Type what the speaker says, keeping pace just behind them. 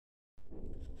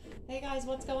Hey guys,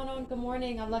 what's going on? Good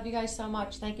morning. I love you guys so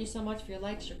much. Thank you so much for your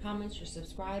likes, your comments, your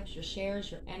subscribes, your shares,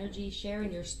 your energy,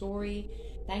 sharing your story.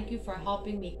 Thank you for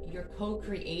helping me. You're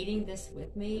co-creating this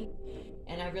with me,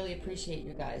 and I really appreciate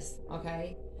you guys,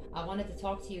 okay? I wanted to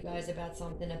talk to you guys about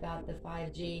something about the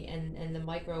 5G and the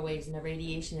microwaves and the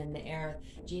radiation in the air.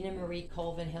 Gina Marie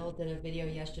Colvin Hill did a video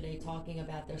yesterday talking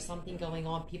about there's something going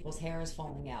on, people's hair is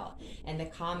falling out. And the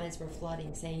comments were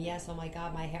flooding saying, yes, oh my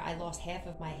God, my hair, I lost half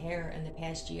of my hair in the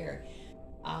past year.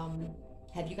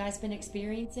 Have you guys been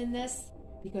experiencing this?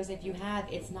 Because if you have,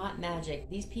 it's not magic.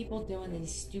 These people doing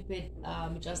these stupid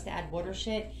just to add water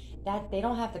shit, that they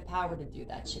don't have the power to do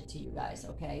that shit to you guys,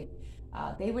 okay?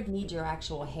 They would need your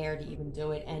actual hair to even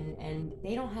do it, and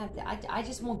they don't have to. I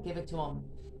just won't give it to them.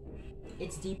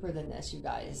 It's deeper than this, you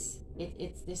guys.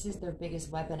 This is their biggest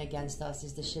weapon against us,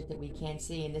 is the shit that we can't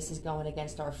see, and this is going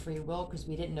against our free will because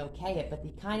we didn't okay it, but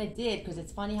they kind of did, because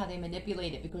it's funny how they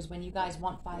manipulate it, because when you guys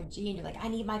want 5G and you're like, I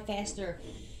need my faster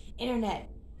internet,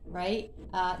 right?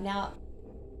 Now,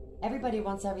 everybody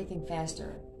wants everything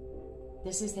faster.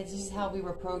 This is how we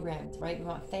were programmed, right? We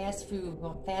want fast food, we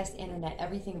want fast internet,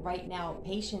 everything right now.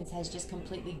 Patience has just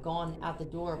completely gone out the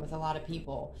door with a lot of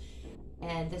people.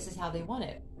 And this is how they want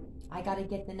it. I got to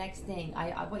get the next thing.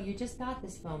 Well, you just got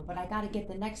this phone, but I got to get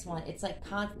the next one. It's like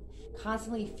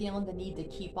constantly feeling the need to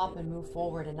keep up and move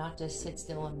forward and not just sit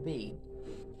still and be.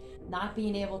 Not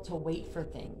being able to wait for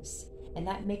things. And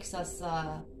that makes us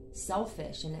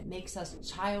selfish, and it makes us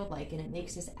childlike, and it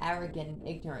makes us arrogant and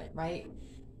ignorant, right?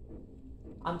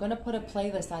 I'm going to put a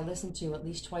playlist I listen to at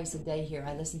least twice a day here.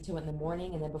 I listen to it in the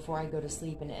morning and then before I go to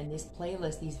sleep. And this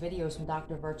playlist, these videos from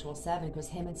Dr. Virtual 7, because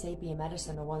him and Sapien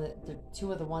Medicine are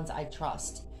two of the ones I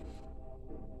trust.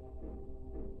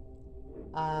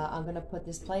 I'm going to put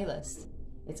this playlist.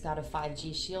 It's got a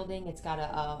 5G shielding. It's got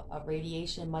a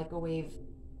radiation microwave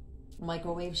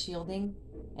shielding.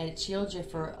 And it shields you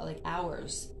for like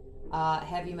hours.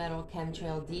 Heavy metal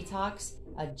chemtrail detox.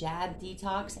 A jab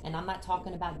detox, and I'm not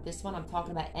talking about this one, I'm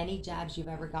talking about any jabs you've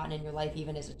ever gotten in your life,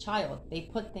 even as a child. They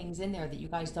put things in there that you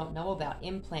guys don't know about.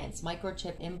 Implants,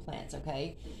 microchip implants,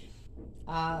 okay?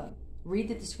 Read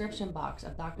the description box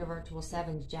of Dr. Virtual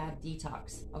 7's jab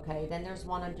detox, okay? Then there's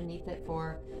one underneath it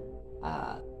for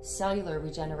cellular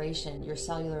regeneration, your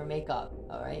cellular makeup,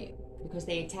 all right? Because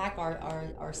they attack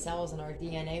our cells and our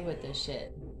DNA with this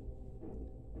shit.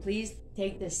 Please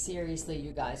take this seriously,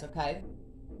 you guys, okay?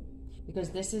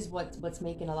 Because this is what's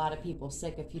making a lot of people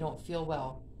sick if you don't feel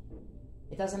well.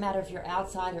 It doesn't matter if you're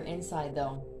outside or inside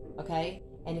though, okay?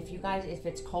 And if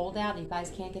it's cold out and you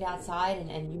guys can't get outside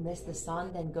and you miss the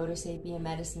sun, then go to Sapien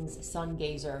Medicine's Sun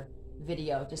Gazer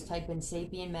video. Just type in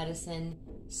Sapien Medicine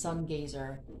Sun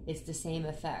Gazer. It's the same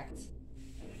effect.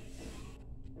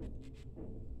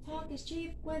 Talk is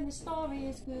cheap when the story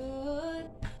is good.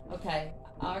 Okay,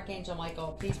 Archangel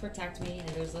Michael, please protect me and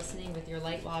those listening with your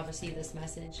light while I receive this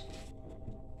message.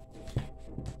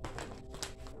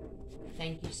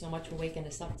 Thank you so much for waking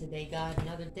us up today, God.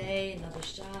 Another day, another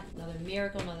shot, another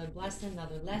miracle, another blessing,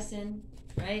 another lesson,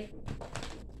 right?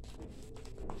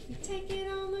 You take it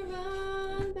on the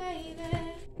run, baby.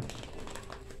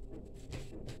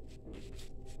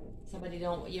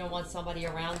 You don't want somebody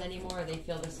around anymore, or they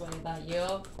feel this way about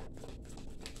you.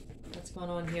 What's going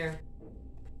on here?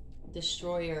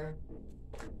 Destroyer.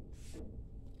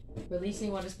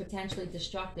 Releasing what is potentially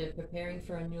destructive, preparing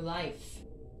for a new life.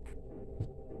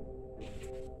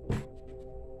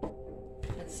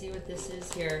 Let's see what this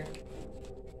is here.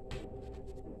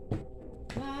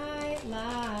 White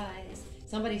lies.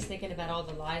 Somebody's thinking about all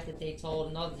the lies that they told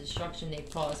and all the destruction they've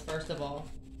caused, first of all.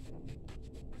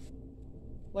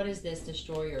 What is this,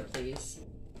 destroyer, please?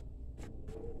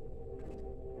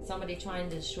 Somebody trying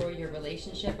to destroy your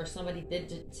relationship, or somebody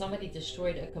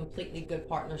destroyed a completely good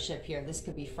partnership here. This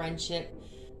could be friendship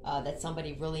that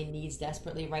somebody really needs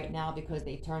desperately right now because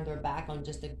they turned their back on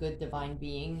just a good divine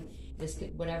being. This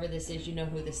could, whatever this is, you know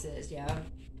who this is, yeah?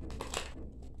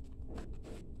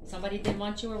 Somebody didn't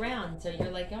want you around, so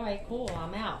you're like, all right, cool,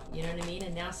 I'm out. You know what I mean?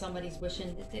 And now somebody's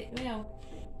wishing that they, you know,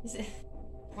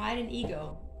 pride and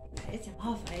ego. It's a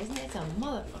motherfucker, isn't it? It's a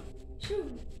motherfucker.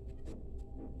 Shoo.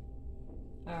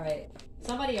 Alright.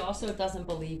 Somebody also doesn't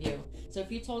believe you. So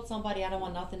if you told somebody I don't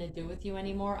want nothing to do with you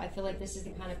anymore, I feel like this is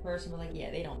the kind of person who like, yeah,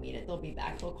 they don't mean it. They'll be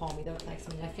back. They'll call me. They'll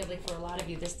text me. I feel like for a lot of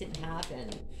you, this didn't happen.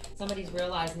 Somebody's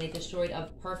realizing they destroyed a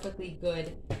perfectly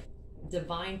good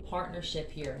divine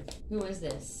partnership here. Who is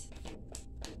this?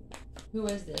 Who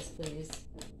is this, please?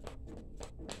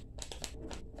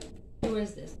 Who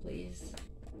is this, please?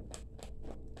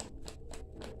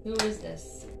 Who is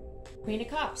this? Queen of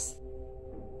Cups.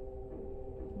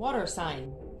 Water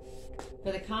sign.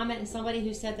 For the comment and somebody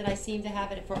who said that I seem to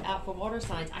have it out for water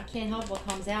signs. I can't help what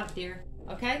comes out, dear.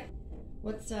 Okay?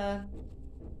 What's and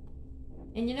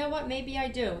you know what? Maybe I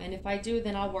do. And if I do,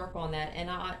 then I'll work on that. And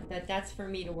that's for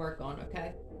me to work on,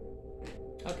 okay?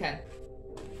 Okay.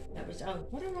 That was, oh,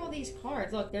 what are all these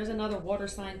cards? Look, there's another water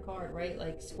sign card, right?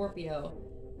 Like Scorpio,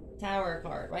 Tower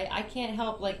card, right? I can't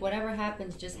help, like, whatever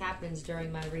happens just happens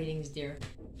during my readings, dear.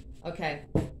 Okay.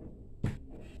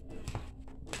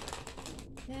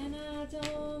 And I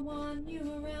don't want you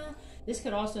around. This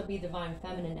could also be divine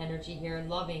feminine energy here,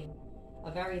 loving,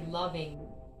 a very loving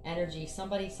energy.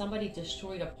 Somebody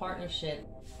destroyed a partnership.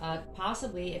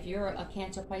 Possibly, if you're a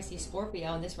Cancer, Pisces,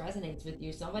 Scorpio, and this resonates with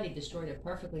you, somebody destroyed a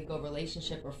perfectly good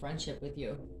relationship or friendship with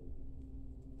you.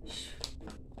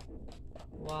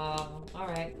 Wow. All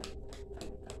right.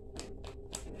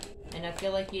 And I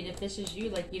feel like if this is you,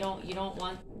 like you don't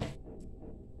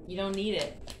need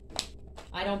it.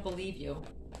 I don't believe you.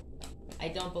 I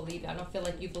don't believe you. I don't feel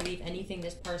like you believe anything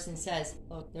this person says.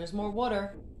 Look, there's more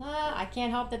water. I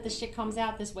can't help that the shit comes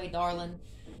out this way, darling.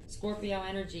 Scorpio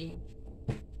energy.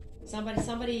 Somebody.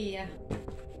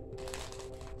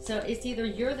 So it's either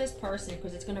you're this person,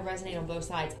 because it's going to resonate on both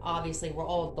sides. Obviously, we're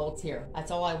all adults here.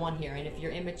 That's all I want here. And if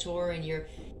you're immature and you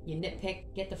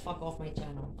nitpick, get the fuck off my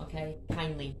channel, okay?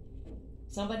 Kindly.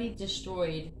 Somebody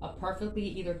destroyed a perfectly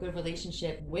either good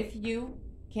relationship with you,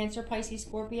 Cancer, Pisces,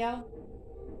 Scorpio,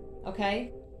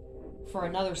 okay, for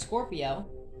another Scorpio,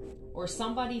 or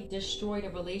somebody destroyed a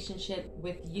relationship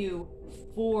with you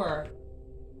for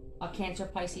a Cancer,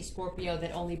 Pisces, Scorpio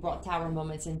that only brought Tower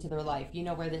moments into their life. You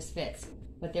know where this fits.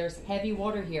 But there's heavy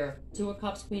water here. Two of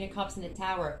Cups, Queen of Cups, and a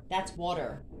Tower. That's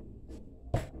water.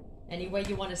 Any way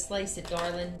you want to slice it,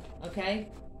 darling, okay?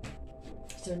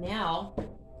 So now,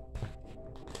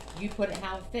 you put it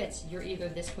how it fits. You're either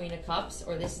this Queen of Cups,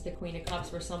 or this is the Queen of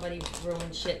Cups where somebody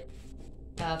ruined shit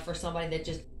for somebody that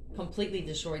just completely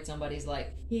destroyed somebody's life.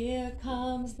 Here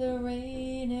comes the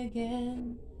rain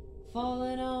again,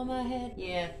 falling on my head.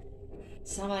 Yeah,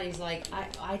 somebody's like,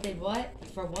 I did what?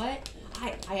 For what?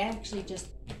 I actually just,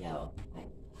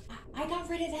 I got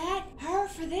rid of that? Her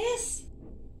for this?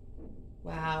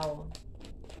 Wow.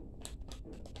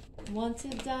 Want to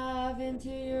dive into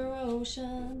your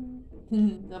ocean.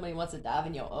 Nobody wants to dive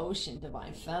in your ocean,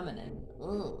 divine feminine.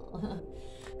 Ugh.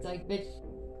 It's like, bitch,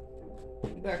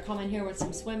 you better come in here with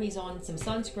some swimmies on, some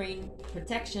sunscreen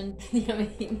protection. You know what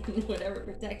I mean? Whatever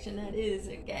protection that is.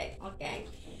 Okay, okay.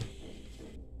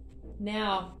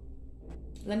 Now,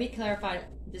 let me clarify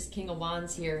this King of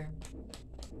Wands here.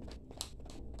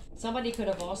 Somebody could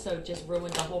have also just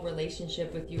ruined the whole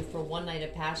relationship with you for one night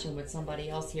of passion with somebody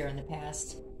else here in the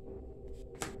past.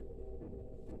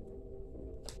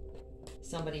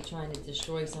 Somebody trying to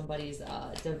destroy somebody's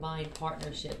divine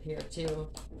partnership here too.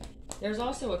 There's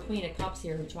also a Queen of Cups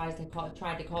here who tried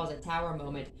to cause a Tower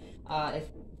moment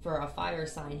for a fire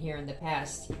sign here in the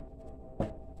past.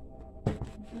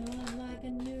 Like a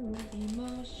new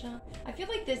emotion. I feel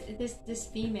like this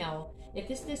female, if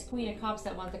this Queen of Cups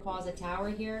that wants to cause a Tower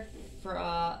here for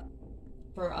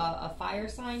a fire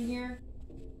sign here,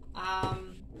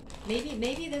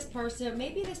 maybe this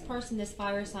person, this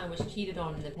fire sign was cheated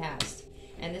on in the past.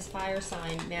 And this fire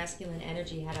sign, masculine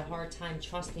energy, had a hard time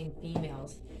trusting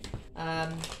females.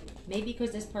 Maybe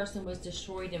because this person was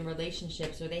destroyed in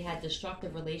relationships, or they had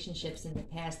destructive relationships in the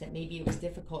past, that maybe it was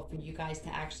difficult for you guys to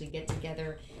actually get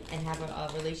together and have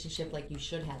a relationship like you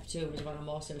should have too, is what I'm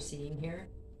also seeing here.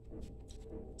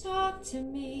 Talk to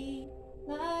me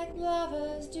like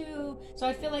lovers do. So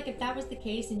I feel like if that was the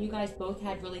case and you guys both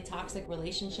had really toxic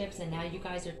relationships and now you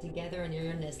guys are together and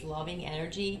you're in this loving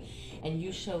energy and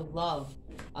you show love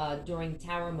during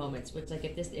Tower moments, which, like,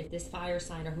 if this fire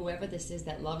sign or whoever this is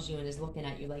that loves you and is looking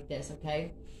at you like this,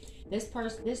 okay,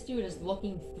 this dude is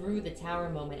looking through the Tower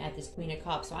moment at this Queen of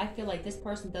Cups. So I feel like this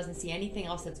person doesn't see anything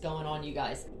else that's going on, you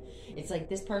guys. It's like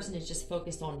this person is just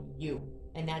focused on you,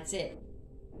 and that's it.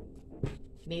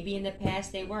 Maybe in the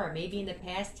past they were. Maybe in the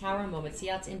past, Tower moment. See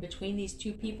how it's in between these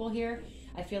two people here?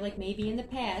 I feel like maybe in the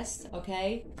past,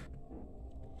 okay,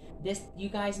 you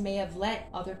guys may have let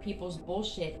other people's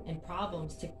bullshit and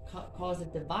problems to cause a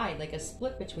divide, like a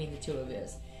split between the two of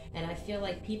us. And I feel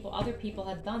like other people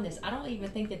have done this. I don't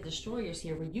even think the destroyers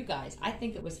here were you guys. I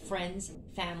think it was friends,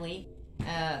 family,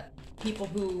 people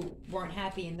who weren't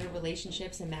happy in their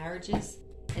relationships and marriages.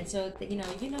 And so, you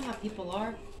know how people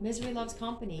are. Misery loves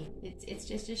company. It's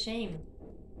just a shame.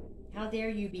 How dare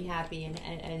you be happy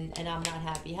and I'm not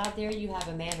happy? How dare you have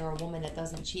a man or a woman that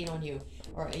doesn't cheat on you,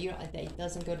 or that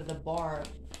doesn't go to the bar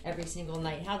every single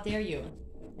night? How dare you?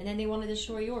 And then they want to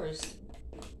destroy yours.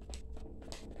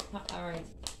 All right.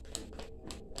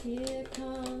 Here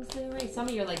comes the rain. Some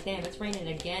of you are like, damn, it's raining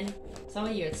again. Some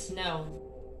of you, it's snow.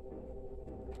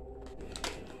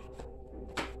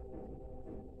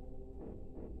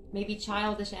 Maybe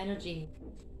childish energy.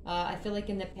 I feel like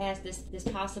in the past, this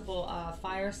possible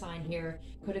fire sign here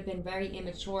could have been very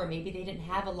immature. Maybe they didn't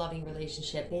have a loving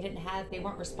relationship. They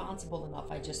weren't responsible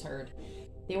enough, I just heard.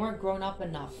 They weren't grown up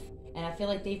enough. And I feel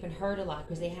like they've been hurt a lot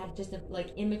because they had just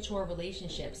like immature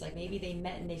relationships. Like maybe they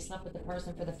met and they slept with the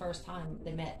person for the first time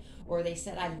they met, or they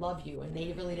said, I love you, and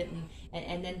they really didn't.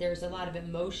 And then there's a lot of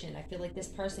emotion. I feel like this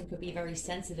person could be very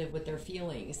sensitive with their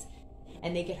feelings,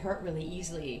 and they get hurt really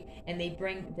easily, and they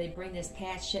bring this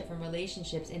past shit from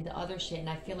relationships into other shit. And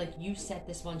I feel like you set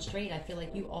this one straight. I feel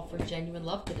like you offer genuine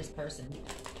love to this person,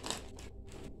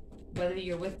 whether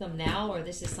you're with them now or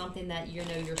this is something that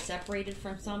you're separated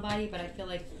from somebody. But I feel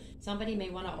like somebody may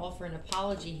want to offer an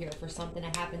apology here for something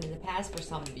that happened in the past for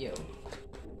some of you,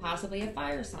 possibly a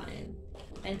fire sign.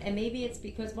 And maybe it's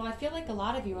because, well, I feel like a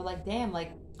lot of you are like, damn,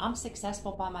 like, I'm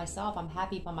successful by myself. I'm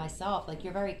happy by myself. Like,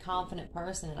 you're a very confident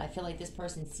person, and I feel like this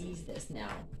person sees this now.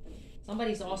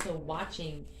 Somebody's also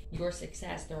watching your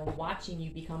success. They're watching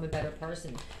you become a better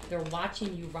person. They're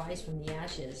watching you rise from the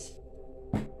ashes.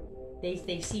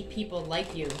 They see people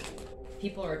like you.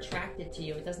 People are attracted to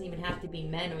you. It doesn't even have to be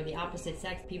men or the opposite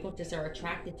sex. People just are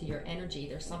attracted to your energy.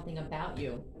 There's something about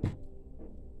you.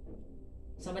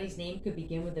 Somebody's name could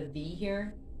begin with a V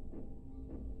here.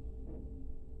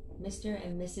 Mr.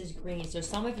 and Mrs. Green. So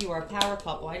some of you are a power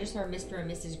couple. I just heard Mr. and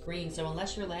Mrs. Green. So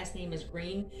unless your last name is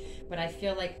Green, but I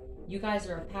feel like you guys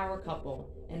are a power couple.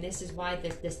 And this is why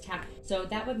this so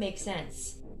that would make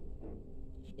sense.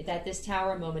 That this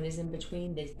tower moment is in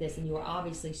between this and you are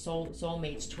obviously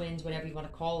soulmates, twins, whatever you want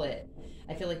to call it.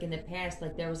 I feel like in the past,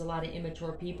 like there was a lot of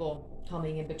immature people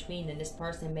coming in between, and this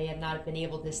person may have not been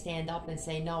able to stand up and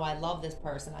say, no, I love this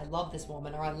person, I love this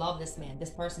woman, or I love this man.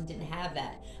 This person didn't have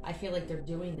that. I feel like they're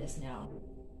doing this now.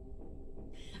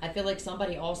 I feel like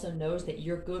somebody also knows that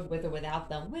you're good with or without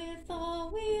them. With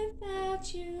or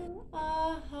without you,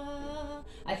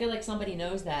 I feel like somebody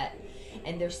knows that,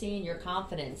 and they're seeing your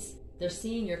confidence. They're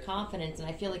seeing your confidence, and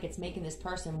I feel like it's making this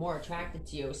person more attracted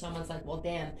to you. Someone's like, well,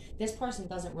 damn, this person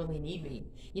doesn't really need me.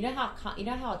 You know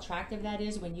how attractive that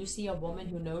is when you see a woman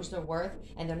who knows their worth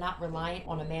and they're not reliant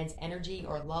on a man's energy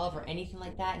or love or anything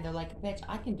like that, and they're like, bitch,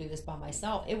 I can do this by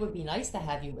myself. It would be nice to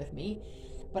have you with me,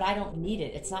 but I don't need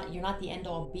it. You're not the end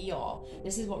all be all.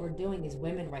 This is what we're doing as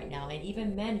women right now, and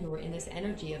even men who are in this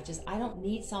energy of just, I don't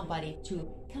need somebody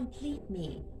to complete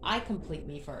me. I complete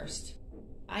me first.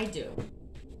 I do.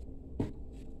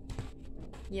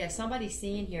 Yeah, somebody's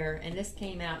seeing here, and this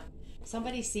came out,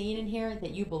 somebody's seeing in here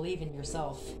that you believe in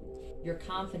yourself. You're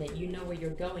confident, you know where you're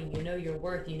going, you know your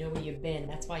worth, you know where you've been.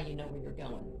 That's why you know where you're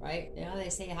going, right? You know, they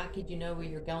say, how could you know where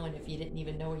you're going if you didn't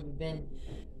even know where you've been?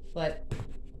 But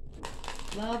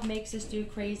love makes us do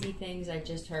crazy things, I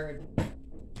just heard.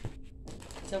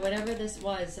 So whatever this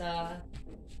was,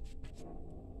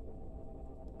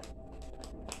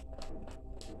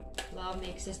 love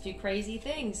makes us do crazy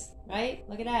things, right?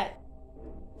 Look at that.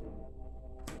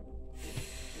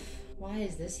 Why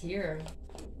is this here?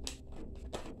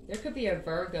 There could be a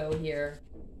Virgo here.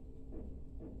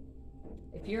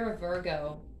 If you're a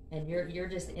Virgo and you're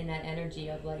just in that energy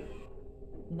of like,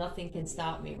 nothing can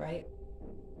stop me, right?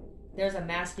 There's a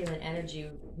masculine energy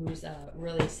who's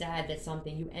really sad that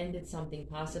you ended something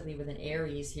possibly with an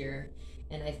Aries here.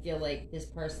 And I feel like this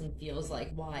person feels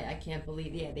like, why? I can't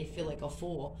believe, yeah, they feel like a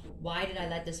fool. Why did I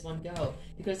let this one go?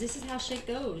 Because this is how shit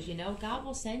goes, you know? God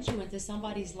will send you into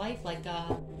somebody's life like,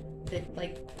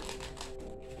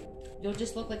 you'll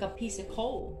just look like a piece of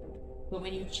coal. But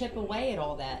when you chip away at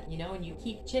all that, you know, and you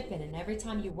keep chipping, and every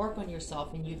time you work on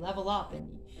yourself and you level up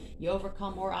and you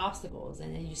overcome more obstacles,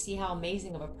 and then you see how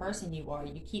amazing of a person you are,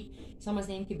 you keep, someone's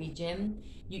name could be Jim,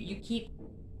 you keep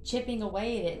chipping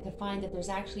away at it to find that there's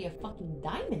actually a fucking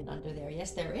diamond under there.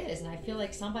 Yes, there is. And I feel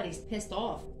like somebody's pissed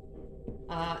off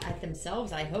at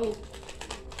themselves, I hope,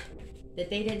 that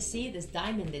they didn't see this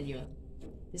diamond in you.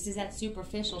 This is that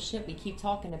superficial shit we keep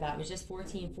talking about. It was just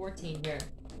 1414 here.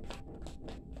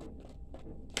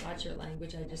 Watch your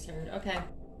language, I just heard. Okay.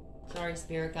 Sorry,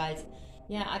 spirit guides.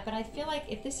 Yeah, but I feel like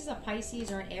if this is a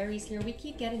Pisces or an Aries here, we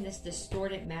keep getting this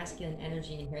distorted masculine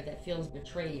energy in here that feels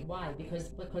betrayed. Why? Because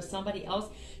somebody else.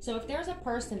 So if there's a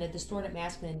person, a distorted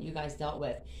masculine you guys dealt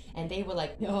with, and they were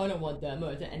like, no, I don't want them,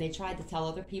 and they tried to tell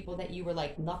other people that you were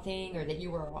like nothing, or that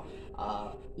you were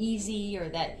easy, or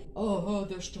that, oh,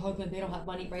 they're struggling, they don't have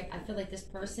money, right? I feel like this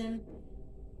person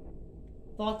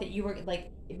thought that you were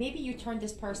like, maybe you turned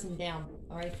this person down.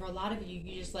 All right, for a lot of you,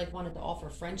 you just like wanted to offer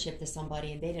friendship to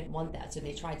somebody and they didn't want that, so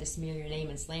they tried to smear your name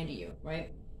and slander you,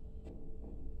 right?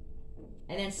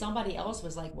 And then somebody else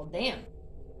was like, well, damn,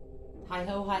 hi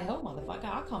ho, motherfucker,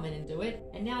 I'll come in and do it.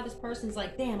 And now this person's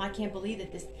like, damn, I can't believe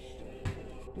that this,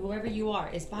 whoever you are,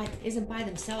 isn't by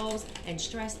themselves and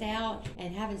stressed out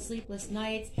and having sleepless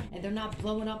nights, and they're not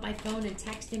blowing up my phone and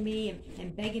texting me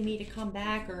and begging me to come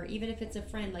back, or even if it's a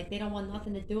friend, like they don't want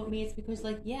nothing to do with me. It's because,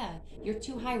 like, yeah, you're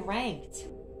too high ranked.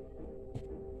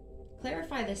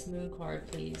 Clarify this moon card,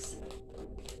 please.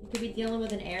 You could be dealing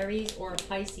with an Aries or a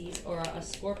Pisces or a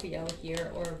Scorpio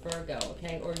here, or a Virgo,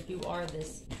 okay? Or you are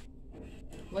this.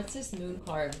 What's this moon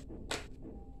card?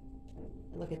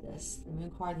 Look at this. The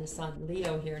moon card and the sun.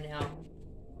 Leo here now.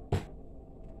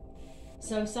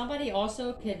 So somebody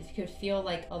also could feel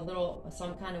like a little,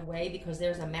 some kind of way, because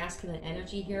there's a masculine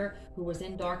energy here who was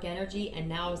in dark energy and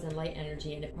now is in light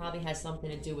energy. And it probably has something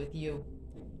to do with you.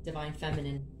 Divine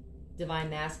feminine. Divine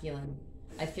masculine.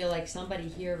 I feel like somebody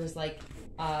here was like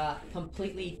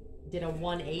completely did a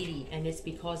 180, and it's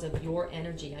because of your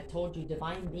energy. I told you,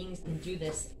 divine beings can do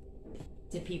this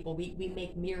to people. We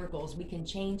make miracles. We can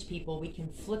change people. We can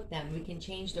flip them. We can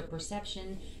change their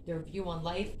perception, their view on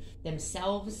life,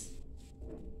 themselves.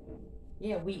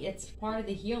 Yeah, it's part of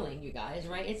the healing, you guys,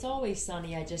 right? It's always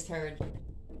sunny, I just heard.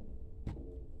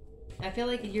 I feel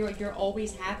like you're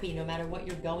always happy no matter what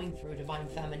you're going through, divine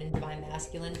feminine, divine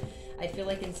masculine. I feel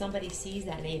like when somebody sees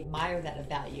that and they admire that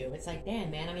about you, it's like,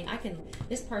 damn, man, I mean,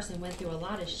 this person went through a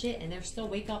lot of shit and they're still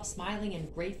wake up smiling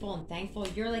and grateful and thankful.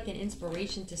 You're like an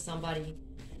inspiration to somebody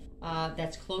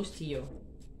that's close to you.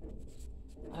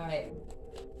 All right.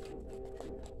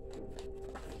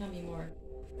 Tell me more.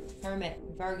 Hermit,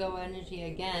 Virgo energy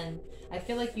again. I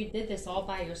feel like you did this all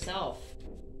by yourself.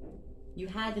 You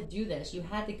had to do this. You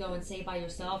had to go and say by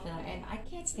yourself. And I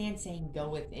can't stand saying go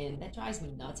within. That drives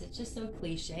me nuts. It's just so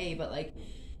cliche. But like,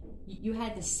 you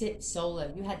had to sit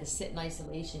solo. You had to sit in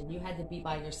isolation. You had to be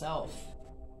by yourself.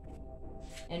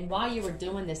 And while you were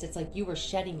doing this, it's like you were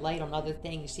shedding light on other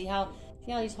things. See how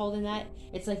he's holding that?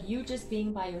 It's like you just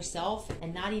being by yourself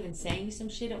and not even saying some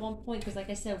shit at one point. Because like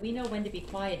I said, we know when to be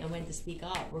quiet and when to speak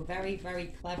up. We're very, very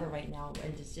clever right now.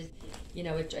 And it's just, you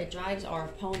know, it drives our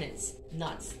opponents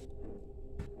nuts.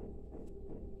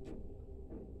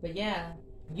 But yeah,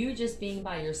 you just being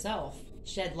by yourself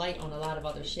shed light on a lot of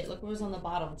other shit. Look what was on the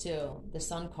bottom too. The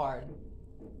Sun card.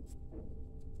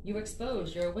 You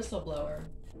exposed. You're a whistleblower.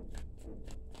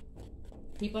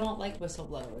 People don't like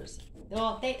whistleblowers.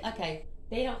 Well, they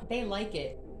like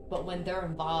it, but when they're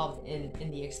involved in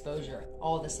the exposure,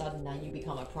 all of a sudden now you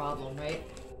become a problem, right?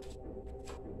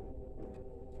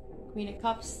 Queen of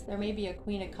Cups. There may be a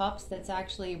Queen of Cups that's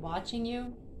actually watching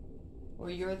you. Or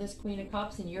you're this Queen of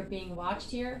Cups and you're being watched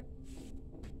here.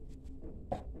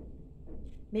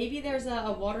 Maybe there's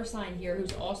a water sign here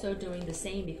who's also doing the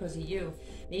same because of you.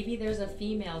 Maybe there's a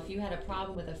female, if you had a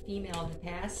problem with a female in the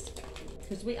past.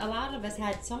 Because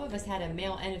some of us had a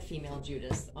male and a female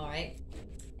Judas, all right?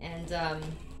 And,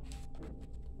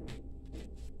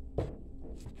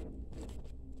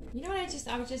 you know what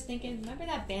I was just thinking? Remember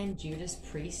that band Judas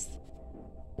Priest?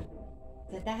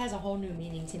 That has a whole new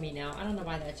meaning to me now. I don't know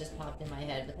why that just popped in my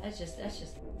head, but that's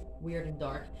just weird and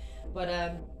dark. But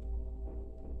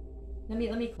let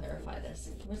me clarify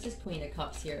this. What's this Queen of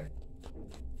Cups here?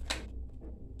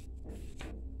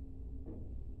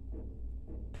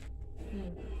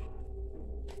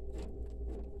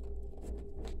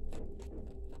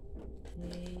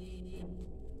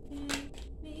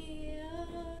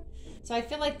 So I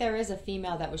feel like there is a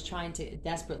female that was trying to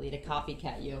desperately to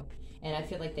copycat you. And I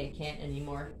feel like they can't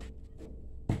anymore.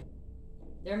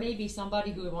 There may be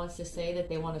somebody who wants to say that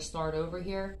they want to start over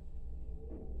here.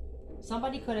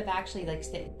 Somebody could have actually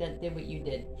did what you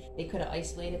did. They could have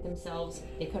isolated themselves.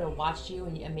 They could have watched you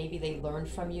and maybe they learned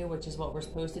from you, which is what we're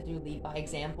supposed to do, lead by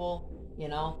example. You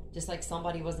know, just like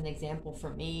somebody was an example for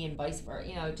me and vice versa.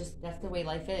 You know, just that's the way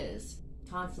life is.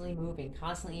 Constantly moving,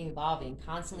 constantly evolving,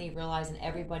 constantly realizing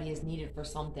everybody is needed for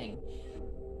something.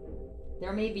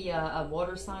 There may be a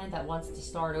water sign that wants to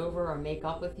start over or make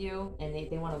up with you, and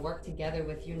they want to work together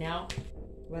with you now.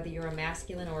 Whether you're a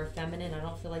masculine or a feminine, I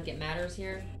don't feel like it matters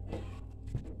here.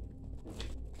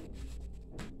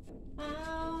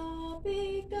 I'll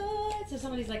be good. So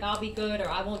somebody's like, I'll be good, or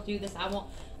I won't do this. I won't.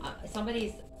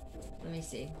 Somebody's, let me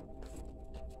see.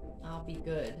 I'll be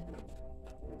good.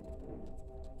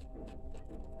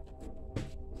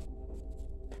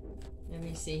 Let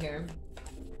me see here.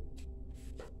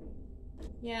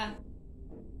 Yeah.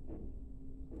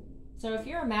 So if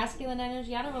you're a masculine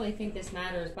energy, I don't really think this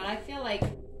matters, but I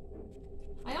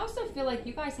also feel like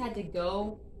you guys had to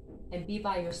go and be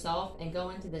by yourself and go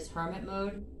into this hermit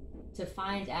mode to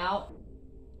find out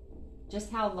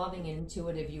just how loving and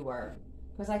intuitive you were.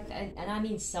 because and I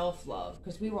mean self-love,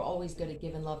 because we were always good at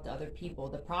giving love to other people.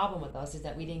 The problem with us is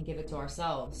that we didn't give it to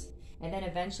ourselves. And then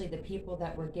eventually the people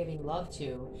that we're giving love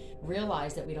to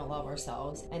realize that we don't love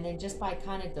ourselves. And then just by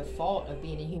kind of default of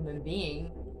being a human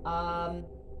being,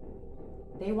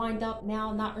 they wind up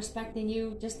now not respecting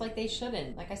you just like they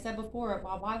shouldn't. Like I said before,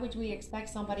 well, why would we expect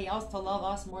somebody else to love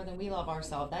us more than we love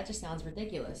ourselves? That just sounds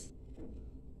ridiculous.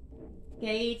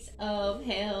 Gates of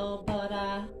hell, but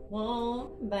I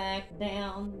won't back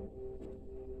down.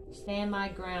 Stand my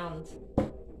ground.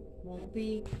 Won't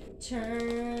be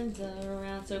turned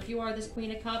around. So if you are this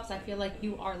Queen of Cups, I feel like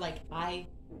you are like, I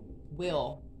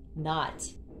will not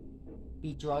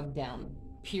be drugged down.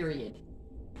 Period.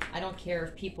 I don't care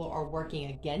if people are working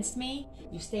against me.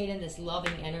 You stayed in this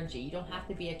loving energy. You don't have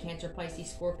to be a Cancer, Pisces,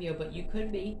 Scorpio, but you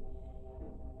could be.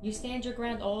 You stand your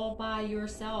ground all by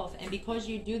yourself. And because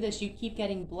you do this, you keep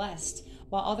getting blessed.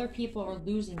 While other people are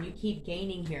losing, you keep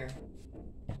gaining here.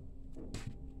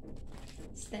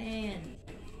 Stand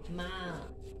my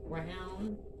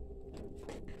ground.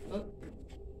 Oh.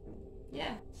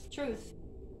 Yeah, truth.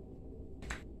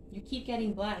 You keep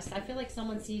getting blessed. I feel like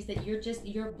someone sees that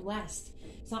you're blessed.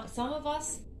 Some of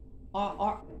us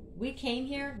we came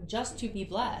here just to be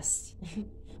blessed.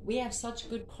 We have such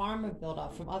good karma built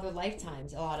up from other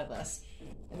lifetimes, a lot of us,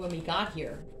 when we got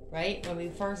here, right? When we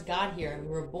first got here and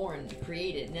we were born,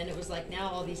 created, and then it was like now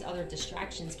all these other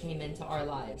distractions came into our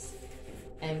lives.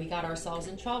 And we got ourselves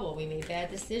in trouble. We made bad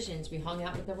decisions. We hung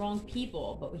out with the wrong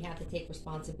people, but we have to take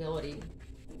responsibility.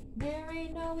 There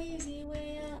ain't no easy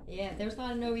way out. Yeah, there's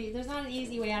not an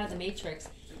easy way out of the matrix.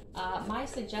 My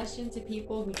suggestion to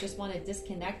people who just want to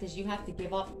disconnect is you have to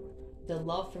give up the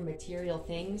love for material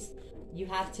things. You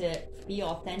have to be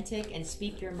authentic and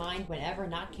speak your mind whenever,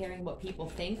 not caring what people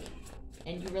think.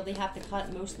 And you really have to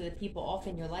cut most of the people off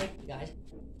in your life, you guys.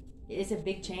 It's a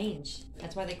big change.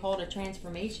 That's why they call it a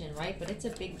transformation, right? But it's a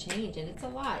big change, and it's a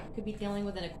lot. You could be dealing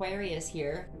with an Aquarius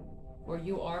here, or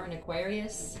you are an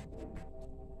Aquarius.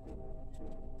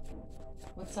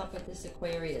 What's up with this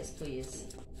Aquarius, please?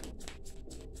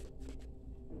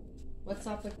 What's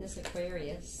up with this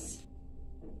Aquarius?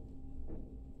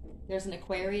 There's an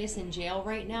Aquarius in jail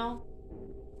right now.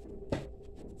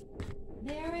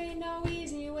 There ain't no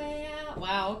easy way out.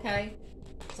 Wow, okay.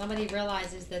 Somebody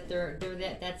realizes that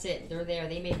that's it. They're there.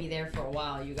 They may be there for a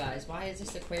while, you guys. Why is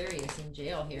this Aquarius in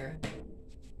jail here?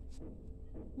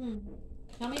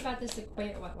 Tell me about this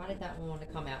Aquarius. Why did that one want to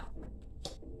come out?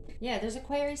 Yeah, there's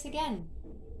Aquarius again.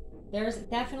 There's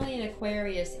definitely an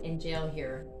Aquarius in jail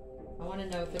here. I want to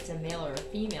know if it's a male or a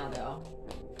female, though.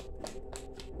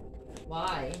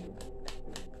 Why?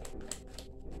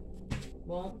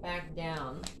 Won't back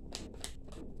down.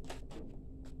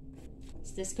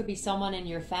 This could be someone in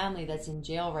your family that's in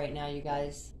jail right now, you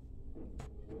guys.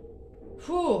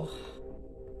 Whew.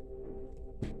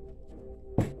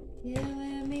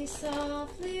 Killing me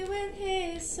softly with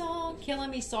his song. Killing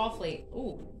me softly.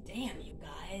 Ooh, damn, you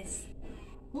guys.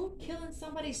 Who killing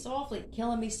somebody softly?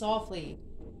 Killing me softly.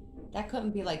 That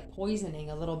couldn't be like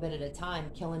poisoning a little bit at a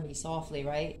time. Killing me softly,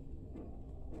 right?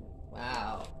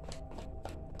 Wow.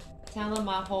 Telling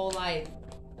my whole life.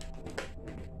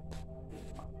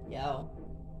 Yo.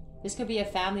 This could be a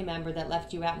family member that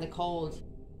left you out in the cold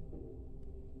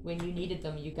when you needed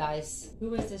them, you guys.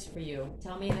 Who is this for you?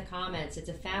 Tell me in the comments. It's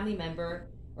a family member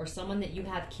or someone that you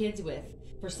have kids with.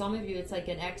 For some of you, it's like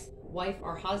an ex-wife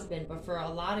or husband. But for a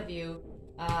lot of you,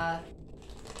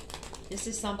 this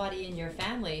is somebody in your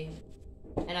family.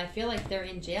 And I feel like they're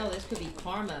in jail. This could be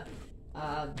karma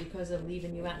because of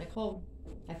leaving you out in the cold.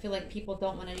 I feel like people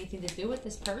don't want anything to do with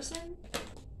this person.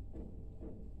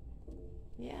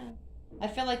 Yeah. I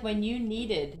feel like when you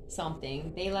needed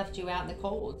something, they left you out in the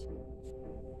cold.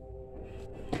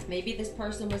 Maybe this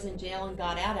person was in jail and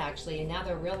got out, actually, and now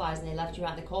they're realizing they left you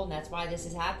out in the cold, and that's why this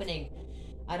is happening.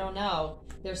 I don't know.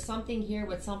 There's something here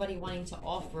with somebody wanting to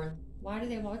offer. Why do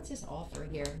they want, what's this offer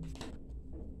here?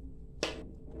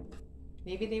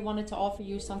 Maybe they wanted to offer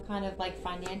you some kind of like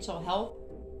financial help.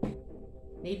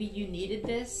 Maybe you needed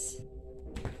this.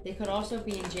 They could also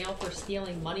be in jail for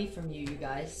stealing money from you, you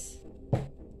guys.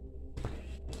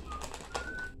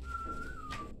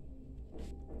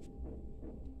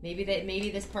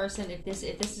 Maybe this person, if this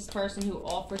is a person who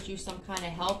offered you some kind of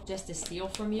help just to steal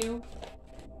from you.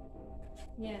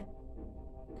 Yeah.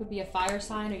 Could be a fire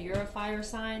sign or you're a fire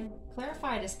sign.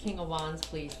 Clarify this King of Wands,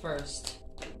 please, first.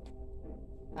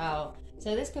 Oh,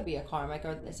 so this could be a karmic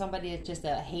or somebody that's just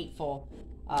a hateful,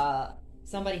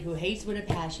 somebody who hates with a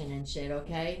passion and shit,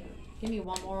 okay? Give me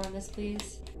one more on this,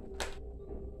 please.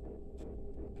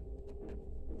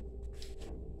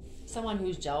 Someone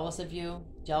who's jealous of you,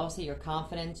 jealous of your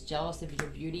confidence, jealous of your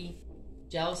beauty,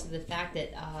 jealous of the fact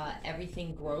that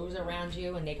everything grows around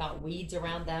you and they got weeds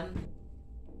around them.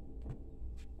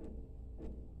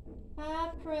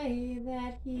 I pray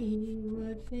that he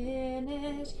would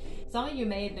finish. Some of you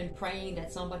may have been praying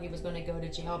that somebody was going to go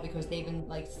to jail because they've been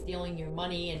like stealing your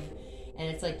money, and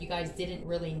it's like you guys didn't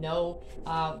really know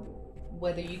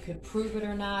whether you could prove it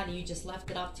or not, and you just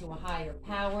left it up to a higher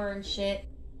power and shit.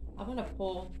 I want to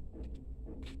pull.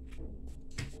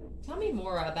 Tell me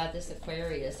more about this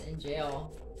Aquarius in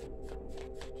jail.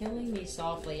 Killing me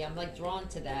softly. I'm like drawn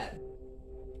to that.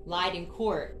 Lied in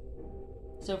court.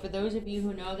 So for those of you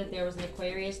who know that there was an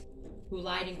Aquarius who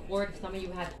lied in court, some of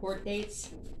you had court dates.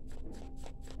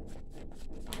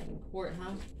 Lied in court,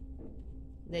 huh?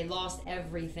 They lost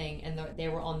everything and they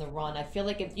were on the run. I feel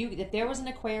like if there was an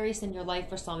Aquarius in your life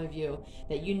for some of you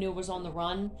that you knew was on the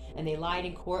run and they lied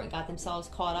in court and got themselves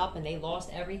caught up and they lost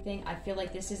everything, I feel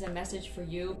like this is a message for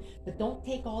you. But don't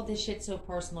take all this shit so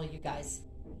personal, you guys.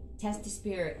 Test the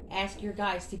spirit. Ask your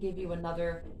guides to give you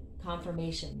another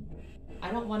confirmation. I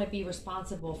don't want to be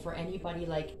responsible for anybody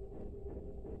like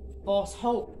false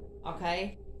hope,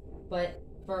 okay? But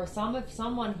for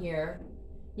someone here,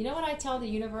 you know what I tell the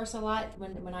universe a lot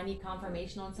when I need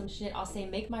confirmation on some shit? I'll say,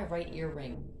 make my right ear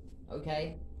ring,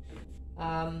 okay?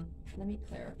 Let me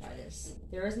clarify this.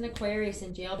 There is an Aquarius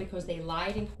in jail because they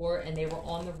lied in court and they were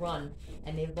on the run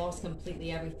and they lost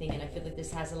completely everything. And I feel like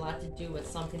this has a lot to do with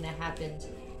something that happened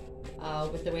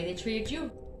with the way they treated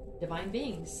you, divine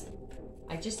beings.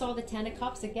 I just saw the Ten of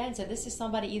Cups again. So this is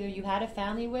somebody either you had a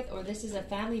family with or this is a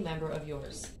family member of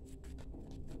yours.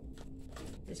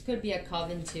 This could be a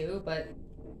coven too, but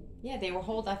yeah, I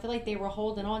feel like they were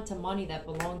holding on to money that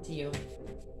belonged to you.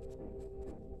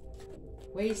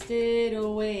 Wasted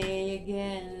away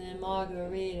again in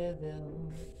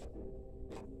Margaritaville.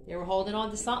 They were holding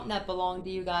on to something that belonged to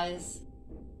you guys.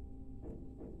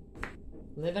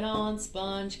 Living on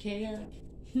sponge cake.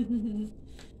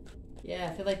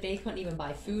 Yeah, I feel like they couldn't even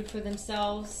buy food for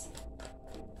themselves.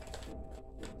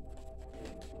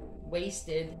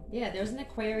 Wasted. Yeah, there's an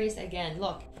Aquarius again.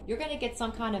 Look, you're going to get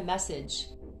some kind of message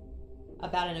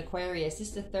about an Aquarius. This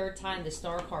is the third time the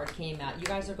Star card came out. You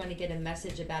guys are going to get a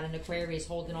message about an Aquarius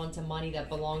holding on to money that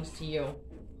belongs to you.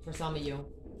 For some of you.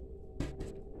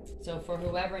 So for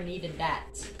whoever needed that.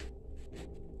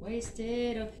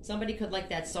 Wasted. Somebody could like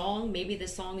that song. Maybe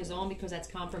this song is on because that's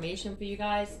confirmation for you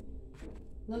guys.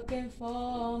 Looking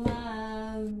for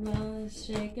my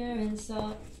shaker and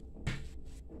salt.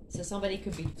 So somebody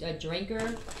could be a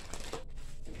drinker.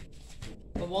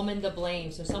 A woman to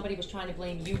blame. So somebody was trying to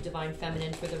blame you, Divine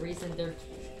Feminine, for the reason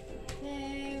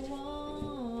they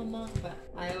want. But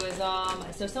I always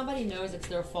so somebody knows it's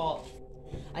their fault.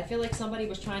 I feel like somebody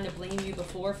was trying to blame you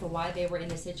before for why they were in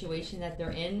the situation that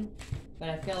they're in. But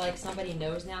I feel like somebody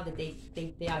knows now that they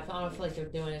I don't feel like they're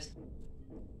doing this.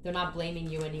 They're not blaming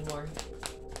you anymore.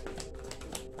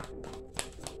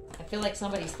 I feel like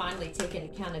somebody's finally taking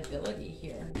accountability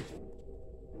here.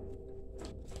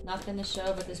 Nothing to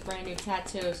show but this brand new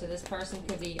tattoo. So this person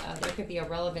could be, there could be a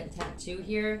relevant tattoo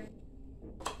here.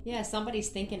 Yeah, somebody's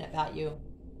thinking about you.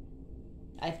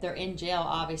 If they're in jail,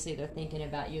 obviously they're thinking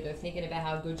about you. They're thinking about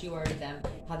how good you are to them.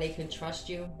 How they could trust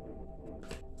you.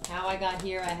 How I got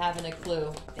here, I haven't a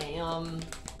clue. Damn.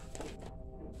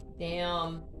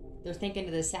 Damn. They're thinking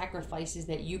of the sacrifices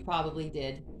that you probably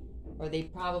did. Or they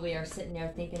probably are sitting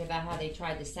there thinking about how they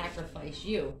tried to sacrifice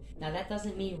you. Now that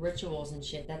doesn't mean rituals and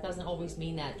shit. That doesn't always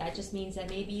mean that. That just means that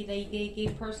maybe they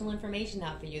gave personal information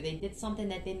out for you. They did something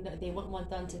that they wouldn't want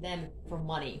done to them for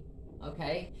money.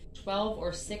 Okay? 12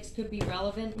 or 6 could be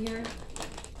relevant here.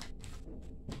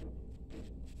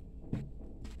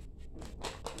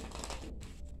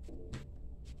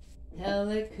 Hell,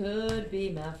 it could be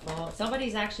my fault.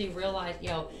 Somebody's actually realized,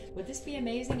 yo, would this be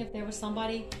amazing if there was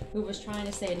somebody who was trying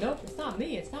to say, nope, it's not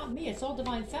me, it's not me, it's all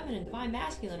Divine Feminine, Divine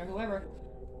Masculine, or whoever,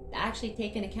 actually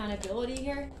taking accountability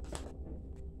here?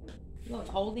 Look,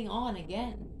 holding on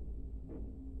again.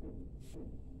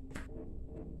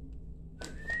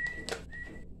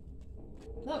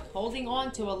 Look, holding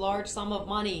on to a large sum of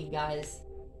money, guys.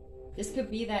 This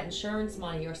could be that insurance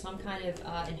money or some kind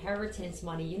of inheritance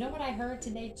money. You know what I heard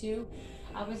today too?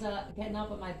 I was getting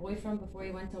up with my boyfriend before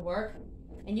he went to work.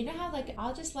 And you know how like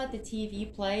I'll just let the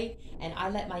TV play and I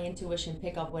let my intuition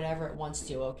pick up whatever it wants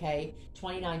to, okay?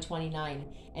 2929.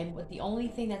 And the only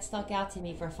thing that stuck out to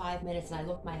me for 5 minutes and I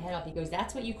looked my head up, he goes,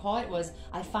 that's what you call it, was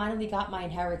I finally got my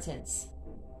inheritance.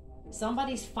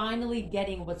 Somebody's finally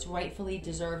getting what's rightfully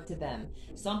deserved to them.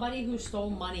 Somebody who stole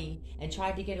money and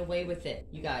tried to get away with it,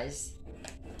 you guys.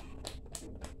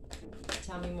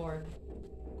 Tell me more.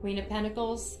 Queen of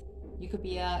Pentacles. You could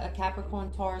be a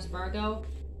Capricorn, Taurus, Virgo.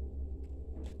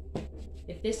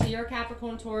 If this is your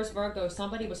Capricorn, Taurus, Virgo,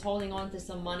 somebody was holding on to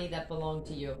some money that belonged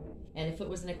to you. And if it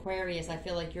was an Aquarius, I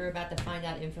feel like you're about to find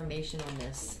out information on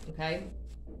this, okay?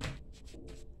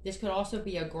 This could also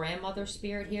be a grandmother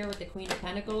spirit here with the Queen of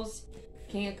Pentacles,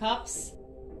 King of Cups.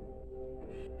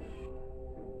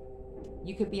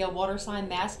 You could be a water sign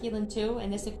masculine too,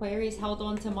 and this Aquarius held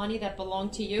on to money that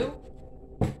belonged to you.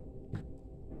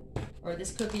 Or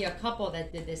this could be a couple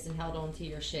that did this and held on to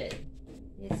your shit.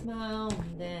 It's my own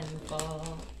damn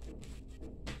fault.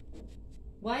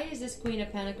 Why is this Queen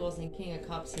of Pentacles and King of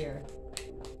Cups here?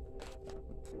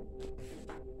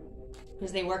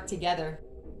 Because they work together.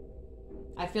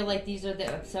 I feel like these are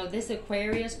the... So this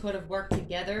Aquarius could have worked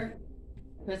together.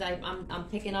 Because I'm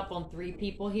picking up on 3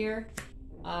 people here.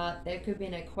 There could be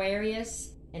an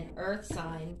Aquarius, an earth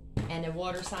sign, and a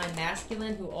water sign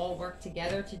masculine who all work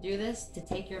together to do this. To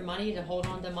take your money, to hold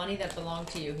on to money that belonged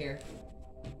to you here.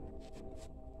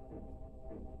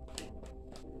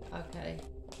 Okay.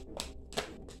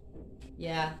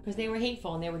 Yeah, because they were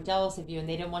hateful and they were jealous of you and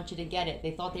they didn't want you to get it.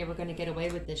 They thought they were going to get away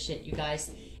with this shit, you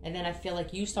guys. And then I feel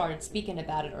like you started speaking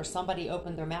about it or somebody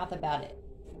opened their mouth about it.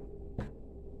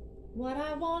 What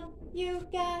I want, you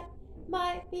got,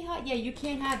 might be hot. Yeah, you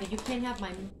can't have it. You can't have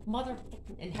my mother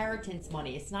inheritance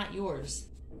money. It's not yours.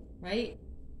 Right?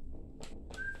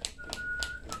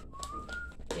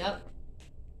 Yep.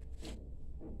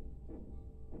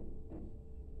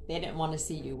 They didn't want to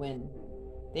see you win.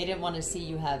 They didn't want to see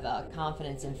you have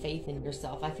confidence and faith in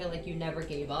yourself. I feel like you never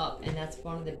gave up, and that's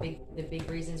one of the big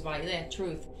reasons why. Yeah,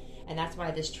 truth, and that's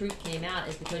why this truth came out,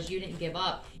 is because you didn't give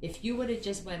up. If you would have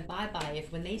just went bye-bye,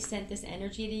 if when they sent this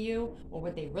energy to you, or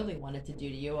what they really wanted to do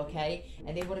to you, okay,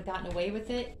 and they would have gotten away with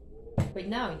it, but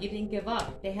no, you didn't give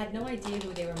up. They had no idea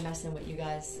who they were messing with, you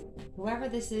guys. Whoever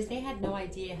this is, they had no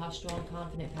idea how strong,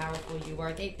 confident, powerful you were.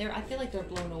 I feel like they're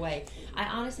blown away. I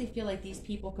honestly feel like these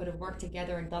people could have worked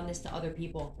together and done this to other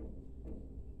people.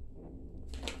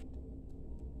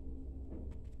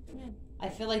 Yeah. I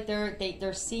feel like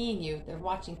they're seeing you. They're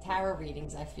watching tarot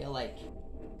readings, I feel like.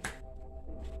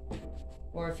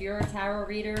 Or if you're a tarot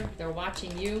reader, they're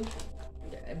watching you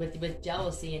with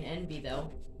jealousy and envy,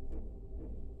 though.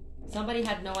 Somebody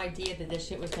had no idea that this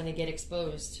shit was going to get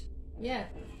exposed. Yeah.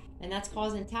 And that's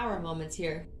causing tower moments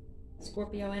here.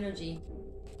 Scorpio energy.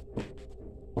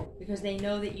 Because they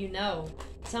know that you know.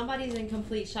 Somebody's in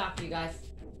complete shock, you guys.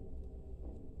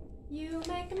 You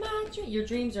make my dream. Your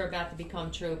dreams are about to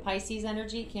become true. Pisces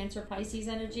energy, Cancer Pisces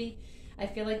energy. I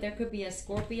feel like there could be a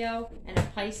Scorpio and a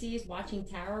Pisces watching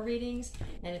tarot readings.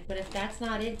 But if that's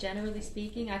not it, generally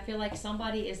speaking, I feel like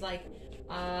somebody is like,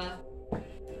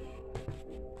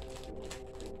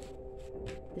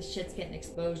 this shit's getting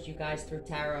exposed, you guys, through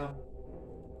tarot.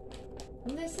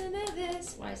 Listen to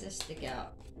this. Why does this stick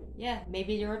out? Yeah,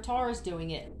 maybe you're a Taurus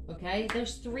doing it, okay?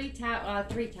 There's three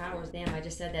towers. Damn, I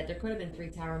just said that. There could have been 3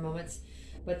 tower moments.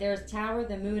 But there's Tower,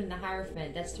 the Moon, and the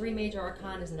Hierophant. That's 3 major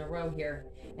arcanas in a row here.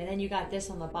 And then you got this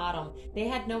on the bottom. They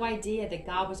had no idea that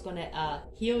God was going to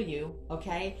heal you,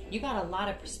 okay? You got a lot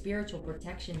of spiritual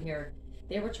protection here.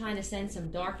 They were trying to send some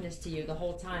darkness to you the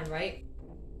whole time, right?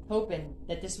 Hoping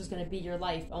that this was going to be your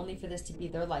life, only for this to be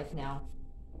their life now.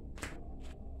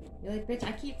 You're like, bitch,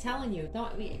 I keep telling you,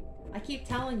 I keep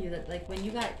telling you that, like, when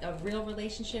you got a real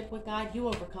relationship with God, you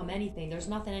overcome anything. There's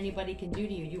nothing anybody can do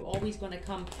to you. You're always going to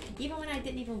come, even when I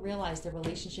didn't even realize the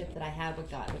relationship that I had with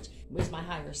God, which was my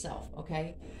higher self,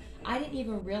 okay? I didn't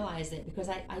even realize it because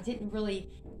I didn't really,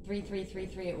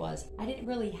 3333 it was, I didn't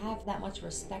really have that much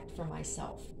respect for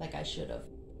myself like I should have.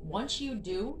 Once you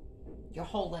do, your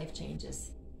whole life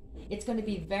changes. It's going to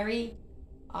be very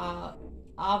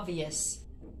obvious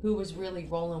who was really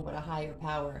rolling with a higher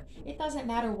power. It doesn't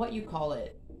matter what you call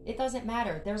it. It doesn't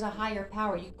matter. There's a higher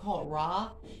power. You call it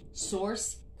Ra,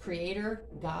 Source, Creator,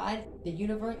 God, the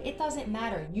universe. It doesn't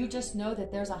matter. You just know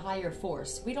that there's a higher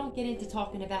force. We don't get into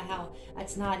talking about how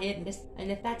that's not it and this,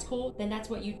 and if that's cool, then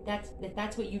if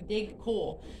that's what you dig,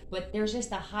 cool. But there's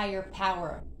just a higher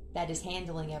power that is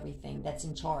handling everything, that's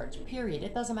in charge. Period.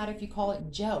 It doesn't matter if you call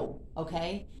it Joe,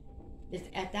 okay?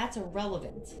 That's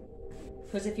irrelevant.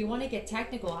 Because if you want to get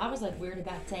technical, I was like weird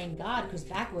about saying God because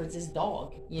backwards is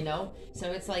dog, you know?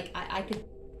 So it's like I could,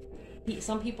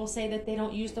 some people say that they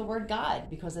don't use the word God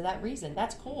because of that reason.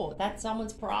 That's cool. That's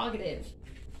someone's prerogative.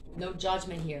 No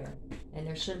judgment here. And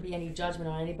there shouldn't be any judgment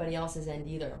on anybody else's end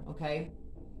either, okay?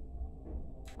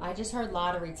 I just heard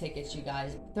lottery tickets, you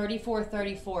guys.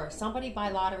 3434. Somebody buy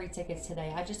lottery tickets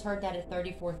today. I just heard that at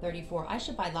 3434. I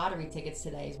should buy lottery tickets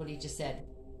today is what he just said.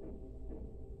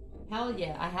 Hell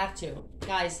yeah, I have to.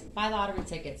 Guys, buy lottery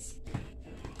tickets.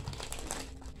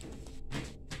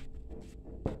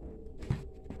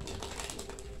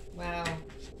 Wow.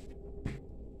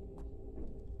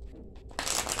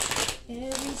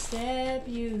 Every step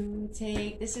you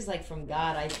take. This is like from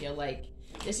God, I feel like.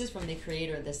 This is from the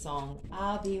creator of this song.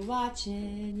 I'll be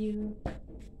watching you.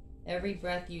 Every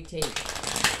breath you take.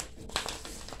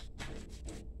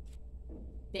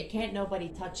 Can't nobody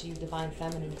touch you, divine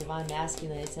feminine, divine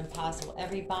masculine. It's impossible.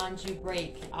 Every bond you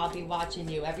break, I'll be watching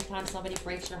you. Every time somebody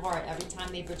breaks your heart, every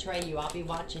time they betray you, I'll be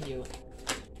watching you.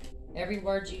 Every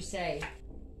word you say.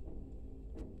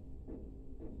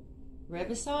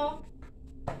 Rebisol?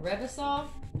 Rebisol?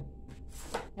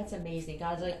 That's amazing.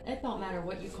 God's like, it don't matter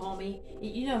what you call me.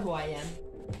 You know who I am.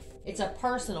 It's a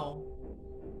personal.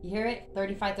 You hear it?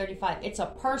 3535. It's a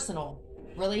personal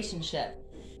relationship.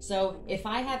 So if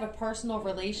I have a personal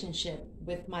relationship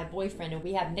with my boyfriend and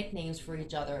we have nicknames for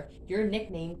each other, your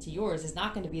nickname to yours is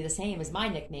not going to be the same as my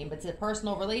nickname, but it's a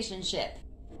personal relationship.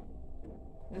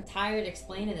 I'm tired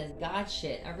explaining this God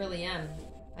shit. I really am.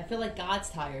 I feel like God's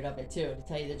tired of it too, to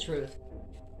tell you the truth.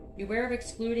 Beware of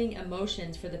excluding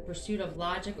emotions for the pursuit of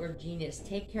logic or genius.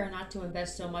 Take care not to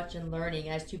invest so much in learning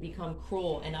as to become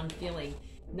cruel and unfeeling.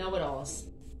 Know-it-alls.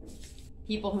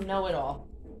 People who know it all.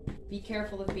 Be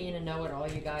careful of being a know-it-all,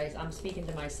 you guys. I'm speaking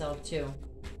to myself too.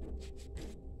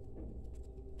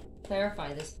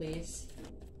 Clarify this, please.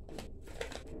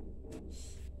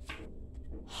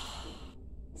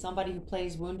 Somebody who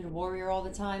plays Wounded Warrior all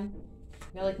the time.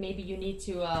 I feel like maybe you need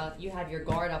to, you have your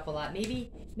guard up a lot. Maybe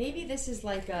this is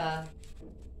like a...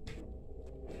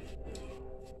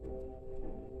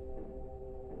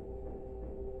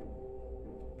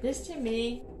 This to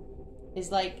me is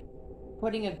like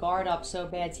putting a guard up so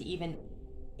bad to even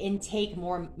intake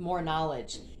more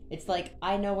knowledge. It's like,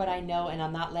 I know what I know and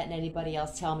I'm not letting anybody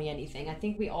else tell me anything. I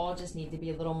think we all just need to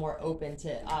be a little more open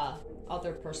to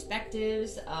other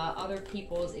perspectives, other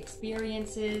people's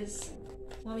experiences.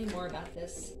 Tell me more about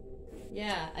this.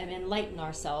 Yeah, and enlighten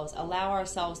ourselves. Allow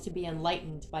ourselves to be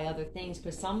enlightened by other things.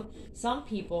 Because some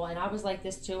people, and I was like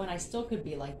this too, and I still could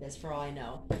be like this for all I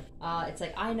know. It's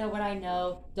like, I know what I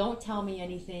know. Don't tell me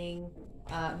anything.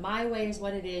 My way is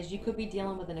what it is. You could be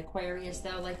dealing with an Aquarius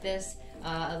though, like this.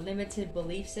 A limited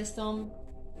belief system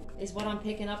is what I'm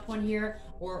picking up on here.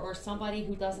 Or somebody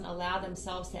who doesn't allow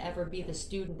themselves to ever be the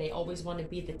student. They always want to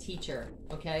be the teacher.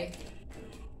 Okay?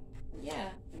 Yeah.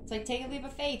 It's like, take a leap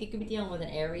of faith. You could be dealing with an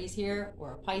Aries here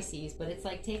or a Pisces, but it's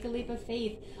like, take a leap of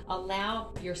faith.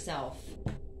 Allow yourself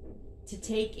to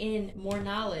take in more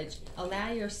knowledge.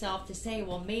 Allow yourself to say,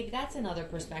 well, maybe that's another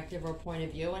perspective or point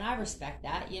of view, and I respect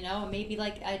that, you know. Maybe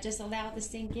like just allow it to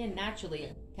sink in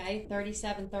naturally. Okay,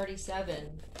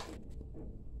 3737.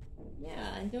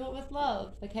 Yeah, and do it with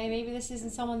love. Okay, maybe this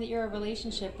isn't someone that you're in a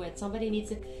relationship with. Somebody needs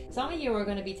to. Some of you are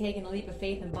going to be taking a leap of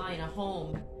faith and buying a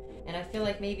home. And I feel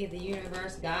like maybe the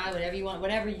universe, God, whatever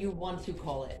you want to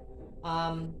call it,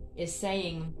 is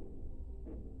saying,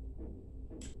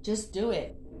 just do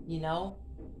it, you know?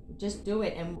 Just do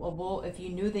it. And well, if you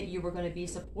knew that you were going to be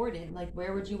supported, like,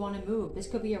 where would you want to move? This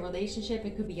could be a relationship,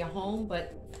 it could be a home,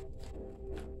 but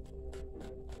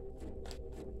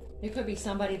it could be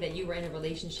somebody that you were in a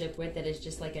relationship with that is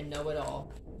just like a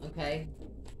know-it-all, okay?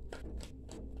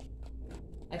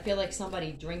 I feel like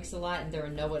somebody drinks a lot and they're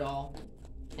a know-it-all.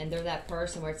 And they're that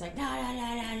person where it's like, no.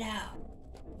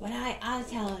 But I'm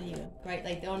telling you, right?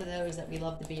 Like one of those that we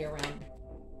love to be around.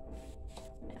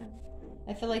 Yeah.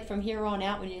 I feel like from here on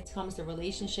out, when it comes to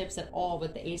relationships at all,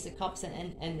 with the Ace of Cups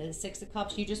and the Six of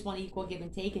Cups, you just want equal give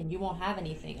and take, and you won't have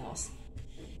anything else.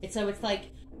 It's like,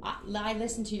 I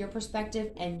listen to your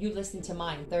perspective and you listen to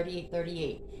mine,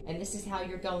 38-38. And this is how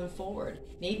you're going forward.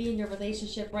 Maybe in your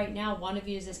relationship right now, one of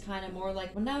you is just kind of more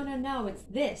like, well, no, it's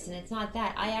this and it's not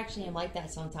that. I actually am like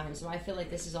that sometimes. So I feel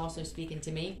like this is also speaking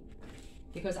to me,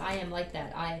 because I am like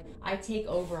that. I take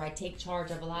over, I take charge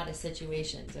of a lot of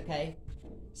situations, okay?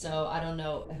 So I don't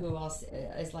know who else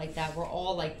is like that. We're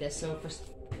all like this. So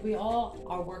we all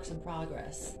are works in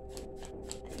progress.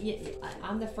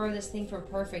 I'm the furthest thing from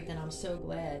perfect, and I'm so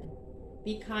glad.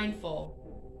 Be kindful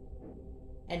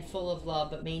and full of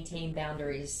love, but maintain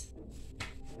boundaries.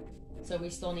 So we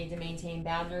still need to maintain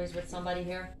boundaries with somebody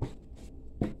here.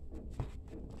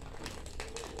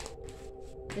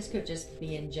 This could just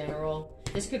be in general.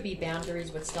 This could be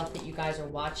boundaries with stuff that you guys are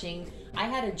watching. I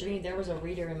had a dream. There was a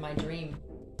reader in my dream.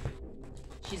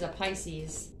 She's a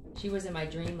Pisces. She was in my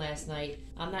dream last night.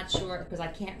 I'm not sure, because I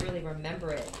can't really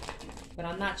remember it. But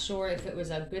I'm not sure if it was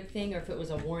a good thing or if it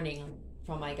was a warning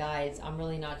from my guides. I'm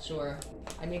really not sure.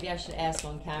 Maybe I should ask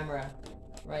on camera.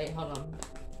 Right? Hold on.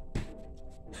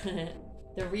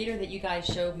 The reader that you guys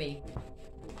showed me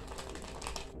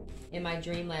in my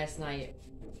dream last night.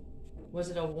 Was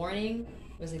it a warning?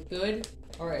 Was it good?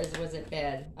 Or was it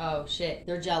bad? Oh, shit.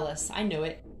 They're jealous. I knew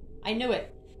it. I knew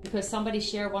it. Because somebody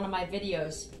shared one of my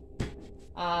videos.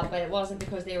 but it wasn't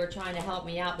because they were trying to help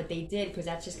me out, but they did, because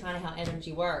that's just kind of how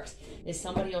energy works. Is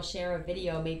somebody will share a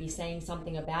video maybe saying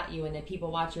something about you, and then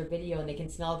people watch your video and they can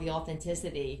smell the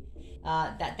authenticity.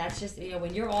 That's just, you know,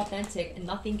 when you're authentic,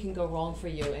 nothing can go wrong for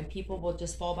you, and people will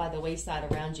just fall by the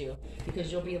wayside around you,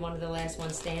 because you'll be one of the last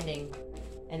ones standing.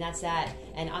 And that's that.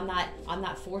 And I'm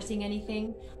not forcing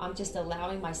anything. I'm just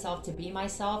allowing myself to be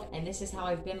myself. And this is how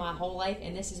I've been my whole life.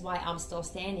 And this is why I'm still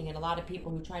standing. And a lot of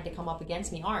people who tried to come up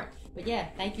against me aren't. But yeah,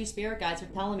 thank you, spirit guides, for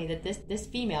telling me that this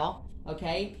female,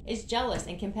 okay, is jealous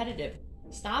and competitive.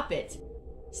 Stop it.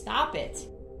 Stop it.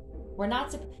 We're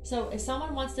not, so if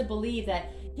someone wants to believe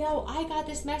that, yo, I got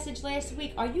this message last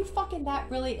week, are you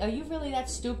really that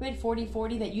stupid,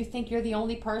 40-40, that you think you're the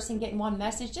only person getting one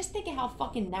message? Just think of how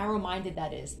fucking narrow-minded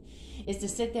that is to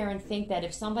sit there and think that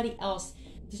if somebody else,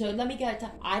 so let me get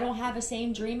to, I don't have a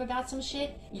same dream about some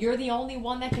shit, you're the only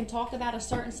one that can talk about a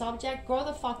certain subject. Grow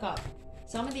the fuck up.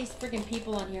 Some of these freaking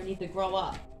people on here need to grow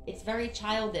up. It's very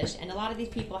childish, and a lot of these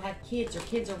people have kids or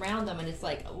kids around them, and it's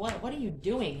like, what are you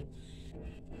doing?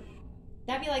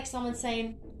 That'd be like someone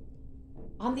saying,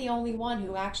 I'm the only one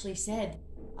who actually said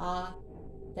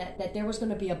that there was going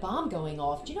to be a bomb going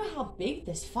off. Do you know how big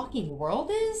this fucking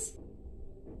world is?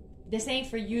 This ain't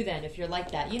for you then, if you're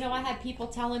like that. You know, I had people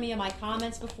telling me in my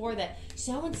comments before that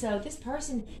so-and-so, this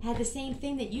person had the same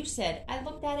thing that you said. I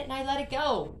looked at it and I let it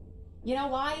go. You know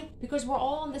why? Because we're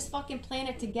all on this fucking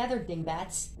planet together,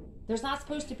 dingbats. There's not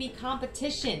supposed to be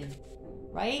competition,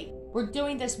 right? We're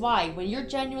doing this, why? When you're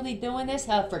genuinely doing this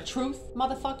for truth,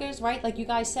 motherfuckers, right? Like you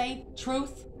guys say,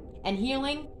 truth and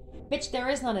healing. Bitch, there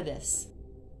is none of this.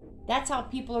 That's how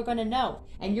people are going to know.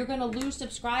 And you're going to lose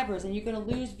subscribers and you're going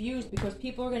to lose views because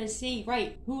people are going to see,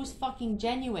 right, who's fucking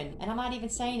genuine. And I'm not even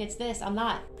saying it's this. I'm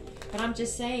not. But I'm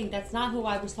just saying that's not who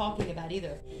I was talking about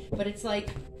either. But it's like,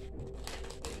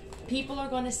 people are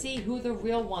going to see who the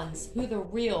real ones, who the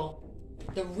real,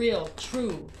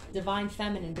 true, divine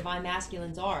feminine, divine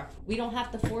masculines are. We don't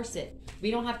have to force it. We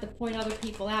don't have to point other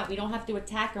people out. We don't have to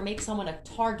attack or make someone a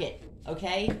target,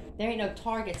 okay? There ain't no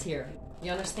targets here.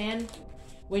 You understand?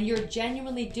 When you're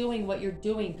genuinely doing what you're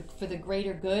doing for the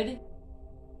greater good,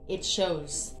 it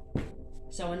shows.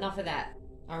 So enough of that,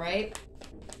 all right?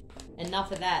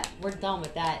 Enough of that. We're done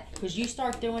with that. Because you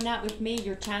start doing that with me,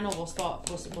 your channel will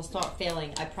start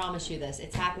failing. I promise you this.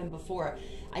 It's happened before.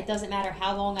 It doesn't matter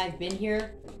how long I've been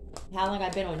here, how long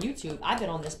I've been on YouTube. I've been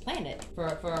on this planet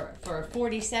for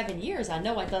 47 years. I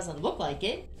know it doesn't look like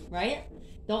it, right?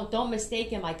 Don't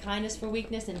mistake my kindness for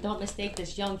weakness, and don't mistake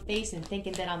this young face and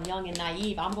thinking that I'm young and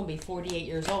naive. I'm going to be 48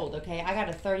 years old, okay? I got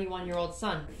a 31-year-old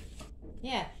son.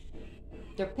 Yeah.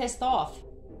 They're pissed off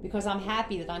because I'm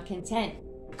happy, that I'm content,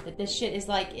 that this shit is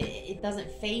like, it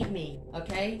doesn't fade me,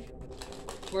 okay?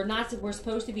 We're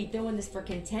supposed to be doing this for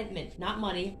contentment, not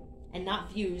money, and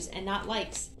not views, and not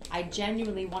likes. I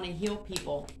genuinely want to heal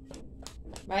people,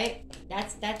 right?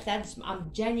 That's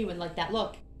I'm genuine like that.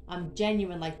 Look, I'm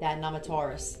genuine like that, and I'm a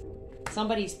Taurus.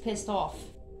 Somebody's pissed off.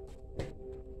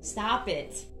 Stop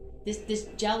it. This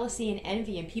jealousy and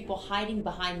envy and people hiding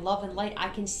behind love and light. I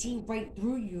can see right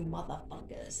through you,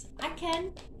 motherfuckers.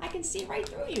 I can see right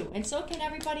through you, and so can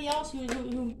everybody else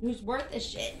who's worth a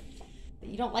shit. But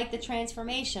you don't like the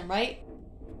transformation, right?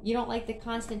 You don't like the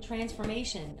constant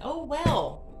transformation. Oh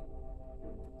well.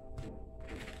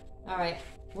 All right.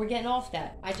 We're getting off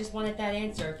that. I just wanted that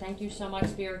answer. Thank you so much,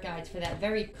 Spirit Guides, for that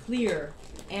very clear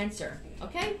answer.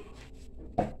 Okay?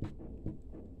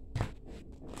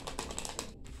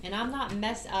 And I'm not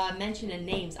mentioning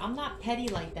names. I'm not petty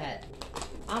like that.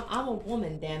 I'm a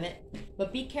woman, damn it.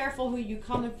 But be careful who you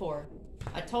coming for.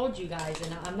 I told you guys,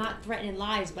 and I'm not threatening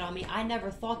lies, but I mean, I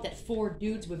never thought that 4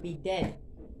 dudes would be dead.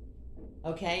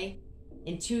 Okay?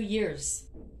 In 2 years.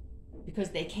 Because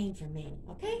they came for me.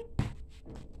 Okay?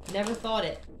 Never thought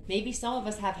it. Maybe some of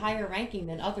us have higher ranking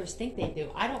than others think they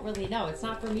do. I don't really know. It's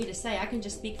not for me to say. I can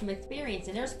just speak from experience.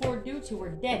 And there's 4 dudes who were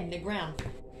dead in the ground.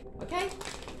 Okay?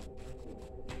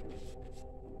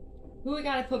 Who we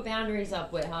gotta put boundaries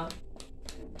up with, huh?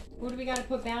 Who do we gotta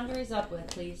put boundaries up with,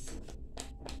 please?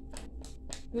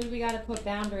 Who do we gotta put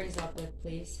boundaries up with,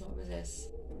 please? What was this?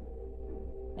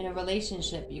 In a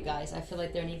relationship, you guys, I feel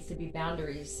like there needs to be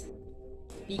boundaries.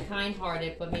 Be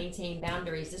kind-hearted, but maintain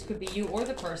boundaries. This could be you or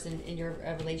the person in your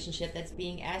relationship that's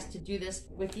being asked to do this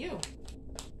with you.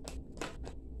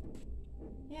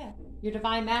 Yeah. Your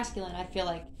divine masculine, I feel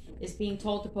like, is being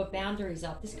told to put boundaries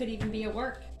up. This could even be at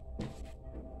work.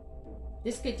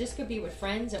 This could be with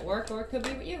friends at work, or it could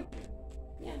be with you.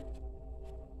 Yeah.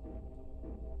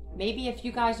 Maybe if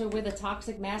you guys are with a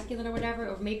toxic masculine or whatever,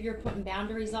 or maybe you're putting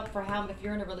boundaries up for how, if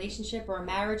you're in a relationship or a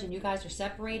marriage and you guys are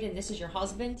separated and this is your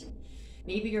husband,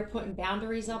 Maybe you're putting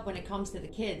boundaries up when it comes to the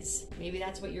kids. Maybe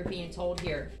that's what you're being told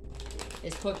here,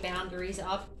 is put boundaries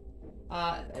up.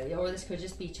 Or this could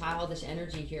just be childish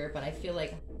energy here, but I feel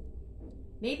like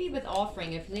maybe with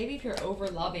offering, if you're over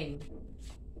loving.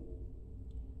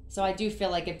 So I do feel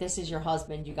like if this is your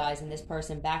husband, you guys, and this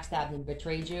person backstabbed and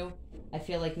betrayed you, I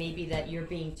feel like maybe that you're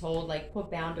being told, like, put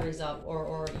boundaries up,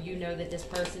 or you know that this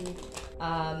person,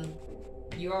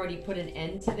 you already put an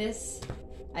end to this.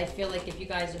 I feel like if you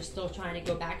guys are still trying to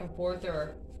go back and forth,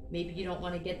 or maybe you don't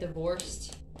want to get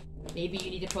divorced, maybe you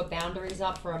need to put boundaries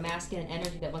up for a masculine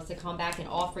energy that wants to come back and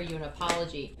offer you an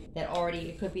apology. That already,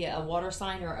 it could be a water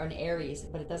sign or an Aries,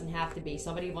 but it doesn't have to be.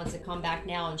 Somebody wants to come back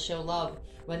now and show love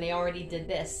when they already did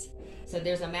this. So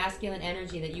there's a masculine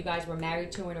energy that you guys were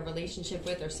married to, in a relationship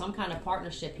with, or some kind of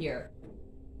partnership here,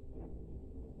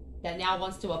 that now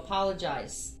wants to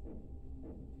apologize.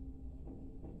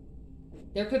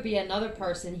 There could be another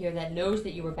person here that knows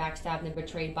that you were backstabbed and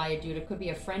betrayed by a dude. It could be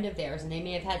a friend of theirs, and they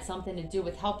may have had something to do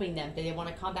with helping them. That they want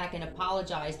to come back and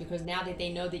apologize because now that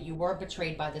they know that you were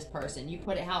betrayed by this person. You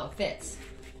put it how it fits.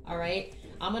 All right?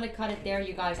 I'm going to cut it there,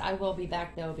 you guys. I will be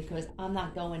back, though, because I'm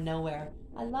not going nowhere.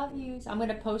 I love you. So I'm going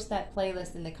to post that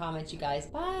playlist in the comments, you guys.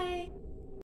 Bye.